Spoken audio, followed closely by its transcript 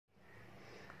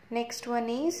Next one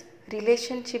is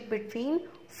relationship between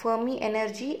Fermi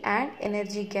energy and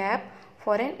energy gap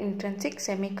for an intrinsic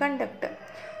semiconductor.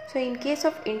 So in case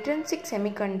of intrinsic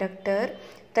semiconductor,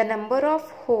 the number of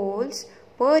holes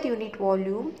per unit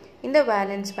volume in the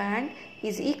valence band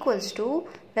is equals to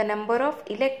the number of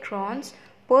electrons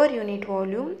per unit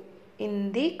volume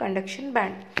in the conduction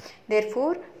band.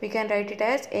 Therefore, we can write it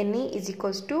as Ne is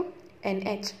equals to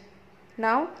Nh.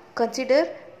 Now consider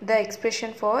the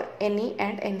expression for Ne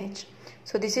and Nh.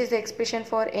 So this is the expression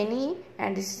for Ne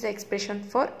and this is the expression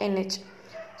for Nh.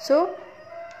 So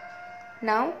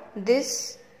now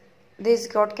this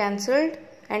got cancelled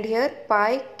and here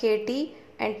pi kt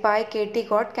and pi kt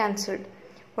got cancelled.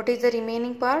 What is the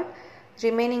remaining part?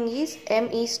 Remaining is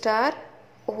Me star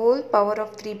whole power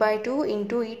of 3 by 2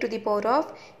 into e to the power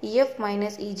of Ef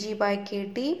minus Eg by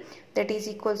kt, that is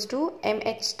equals to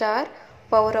Mh star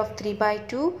power of 3 by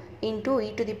 2 into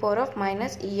e to the power of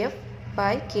minus Ef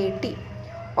by kt,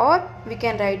 or we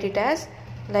can write it as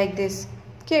like this.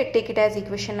 Okay, take it as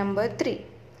equation number 3.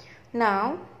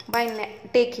 Now by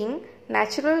taking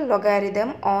natural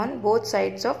logarithm on both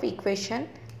sides of equation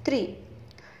 3,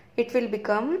 it will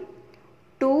become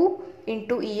 2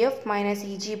 into Ef minus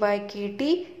Eg by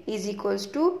kt is equals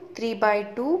to 3 by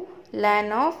 2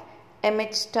 ln of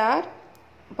Mh star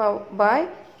by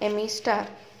Me star.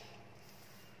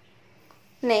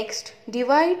 Next,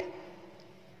 divide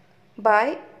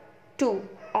by 2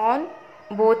 on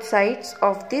both sides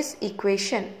of this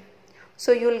equation.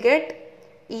 So you will get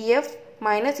Ef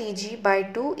minus Eg by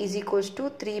 2 is equals to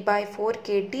 3 by 4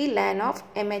 kt ln of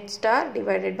Mh star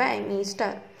divided by Me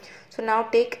star. So now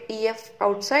take Ef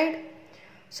outside.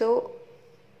 So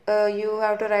you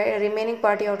have to write remaining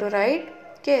part, you have to write.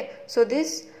 Okay, so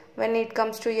this when it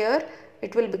comes to here,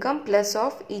 it will become plus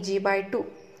of Eg by 2.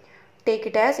 Take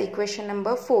it as equation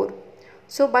number 4.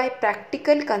 So by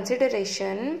practical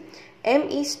consideration,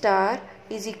 Me star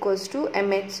is equals to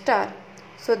Mh star.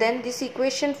 So then this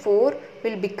equation 4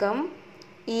 will become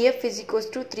Ef is equals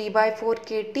to 3 by 4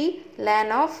 kt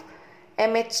ln of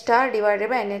Mh star divided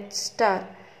by Nh star.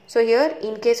 So here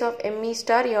in case of Me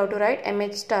star you have to write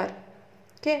Mh star,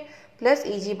 okay, plus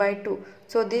Eg by 2.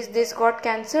 So this got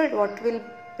cancelled. What will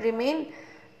remain?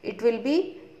 It will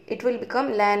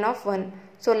become ln of 1.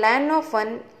 So ln of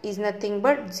 1 is nothing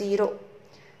but 0.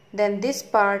 Then this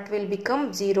part will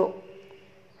become 0.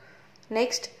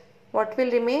 Next, what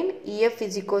will remain? Ef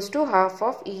is equals to half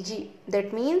of Eg.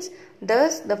 That means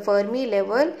thus the Fermi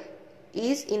level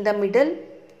is in the middle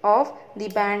of the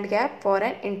band gap for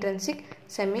an intrinsic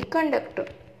semiconductor.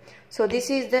 So this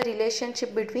is the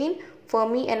relationship between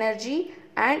Fermi energy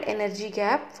and energy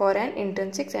gap for an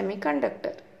intrinsic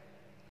semiconductor.